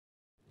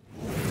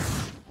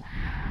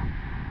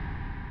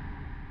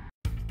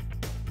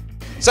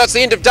So it's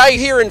the end of day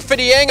here in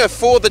Whitianga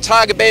for the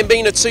Targa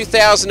Bambina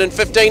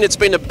 2015. It's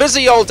been a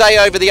busy old day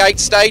over the 8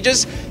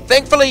 stages.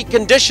 Thankfully,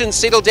 conditions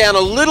settled down a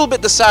little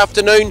bit this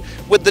afternoon,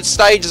 with the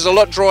stages a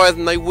lot drier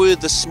than they were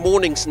this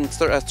morning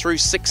through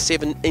 6,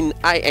 7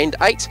 and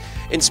 8.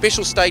 In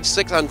special stage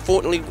 6,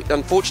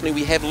 unfortunately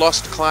we have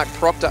lost Clark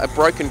Proctor. A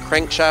broken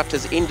crankshaft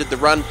has ended the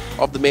run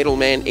of the Medal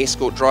Man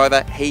escort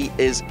driver. He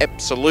is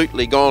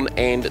absolutely gone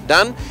and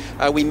done.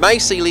 We may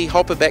see Lee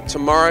Hopper back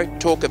tomorrow.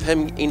 Talk of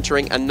him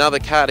entering another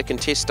car to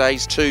contest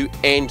days 2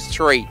 and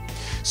 3.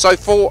 So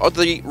for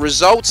the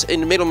results in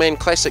the Middleman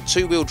Classic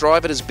 2-wheel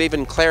drive, it is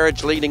Bevan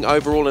Claridge leading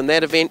overall in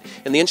that event.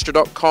 In the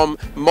Insta.com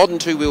Modern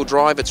 2-wheel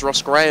drive, it's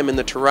Ross Graham in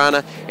the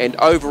Tirana, and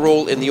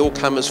overall in the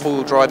All-Comers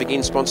 4-wheel drive,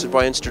 again sponsored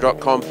by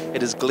Insta.com,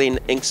 it is Glenn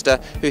Inkster,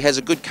 who has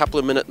a good couple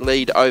of minute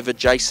lead over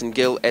Jason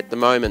Gill at the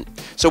moment.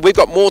 So we've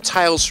got more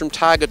tales from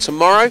Targa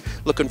tomorrow.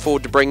 Looking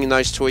forward to bringing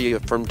those to you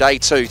from day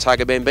 2,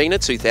 Targa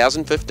Bambina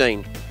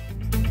 2015.